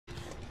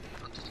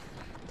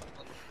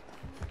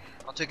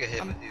take a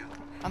hit with you.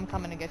 I'm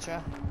coming to get you.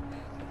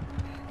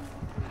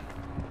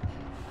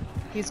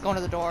 He's going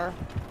to the door.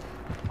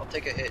 I'll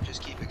take a hit,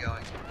 just keep it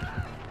going.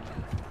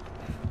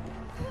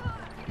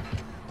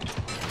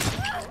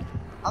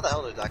 How the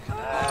hell did that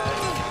connect?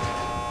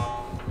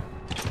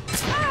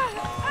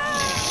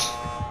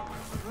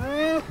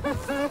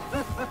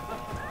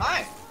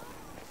 Hi!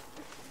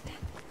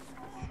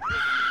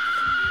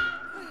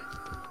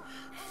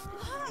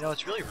 You know,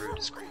 it's really rude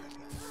to scream at me.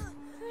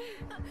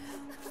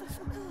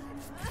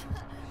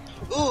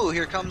 Ooh,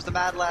 here comes the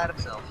mad lad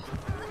himself.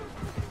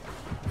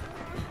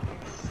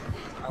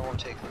 I won't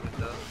take the hit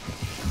though.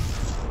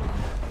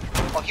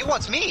 Oh, he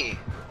wants me!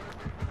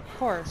 Of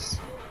course.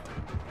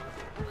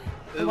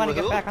 Ooh, We want to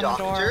get back on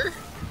doctor?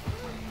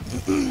 the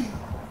door.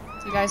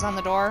 You guys on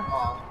the door?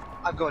 Oh,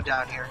 I'm going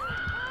down here.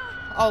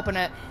 Open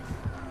it.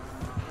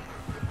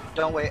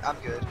 Don't wait, I'm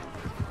good.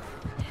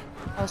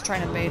 I was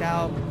trying to bait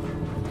out.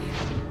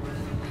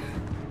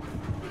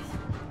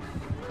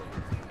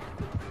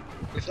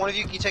 If one of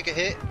you can take a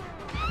hit,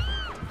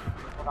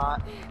 or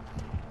not.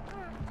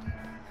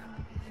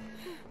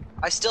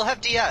 I still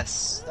have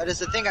DS. That is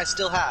the thing I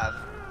still have.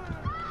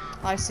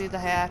 I see the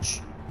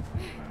hatch.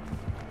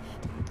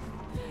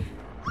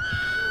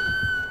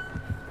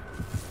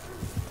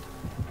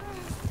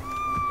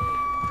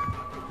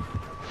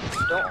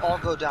 Don't all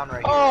go down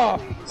right here. Oh,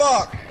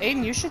 fuck!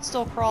 Aiden, you should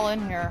still crawl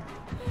in here.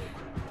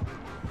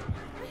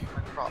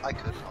 I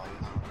could probably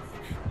not.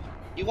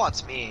 He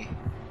wants me.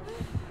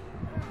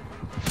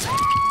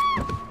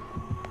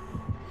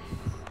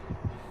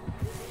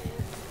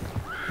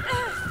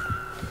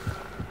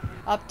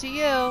 Up to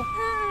you.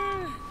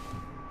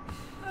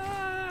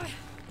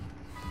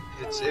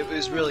 It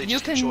was really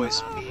just a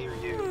choice, me or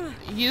you.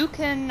 You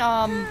can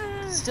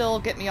still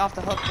get me off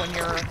the hook when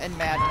you're in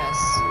madness.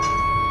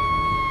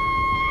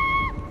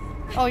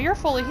 Oh, you're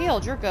fully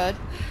healed. You're good.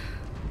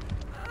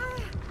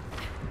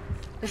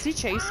 Is he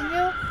chasing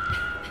you?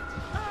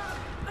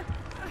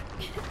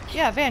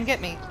 Yeah, Van,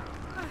 get me.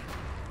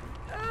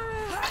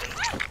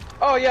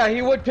 Oh yeah,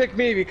 he would pick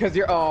me because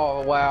you're.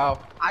 Oh wow.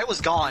 I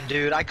was gone,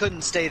 dude. I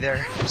couldn't stay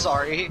there. I'm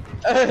sorry.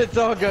 It's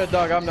all good,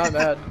 dog. I'm not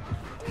mad.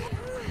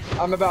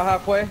 I'm about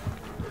halfway.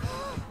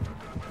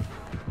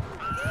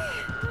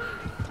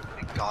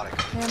 Thank God I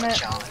couldn't Damn do the it.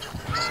 challenge.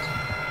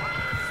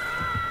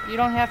 You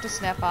don't have to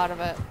snap out of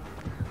it.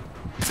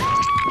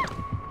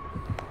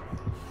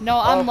 No,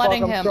 I'm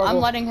letting him. I'm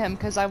letting him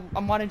because I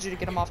wanted you to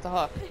get him off the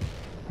hook.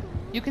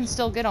 You can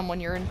still get him when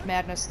you're in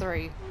Madness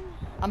 3.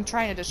 I'm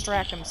trying to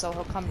distract him so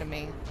he'll come to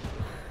me.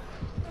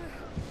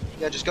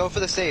 Yeah, just go for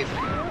the save.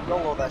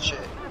 Roll that shit.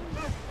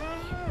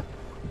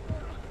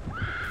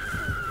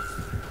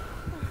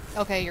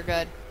 Okay, you're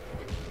good.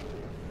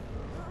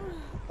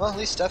 Well, at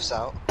least Steph's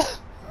out.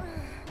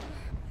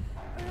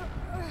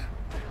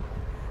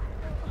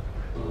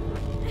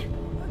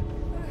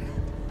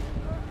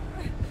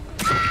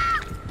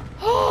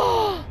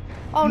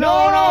 Oh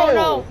no, no,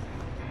 no!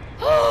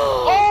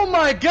 Oh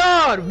my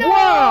god! No!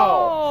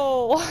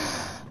 Wow!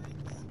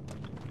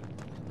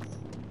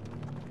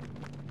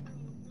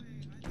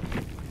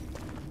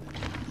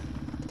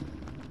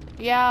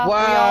 Yeah, wow.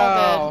 we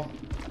all did.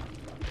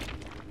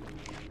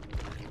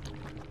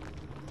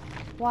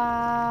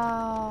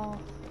 Wow.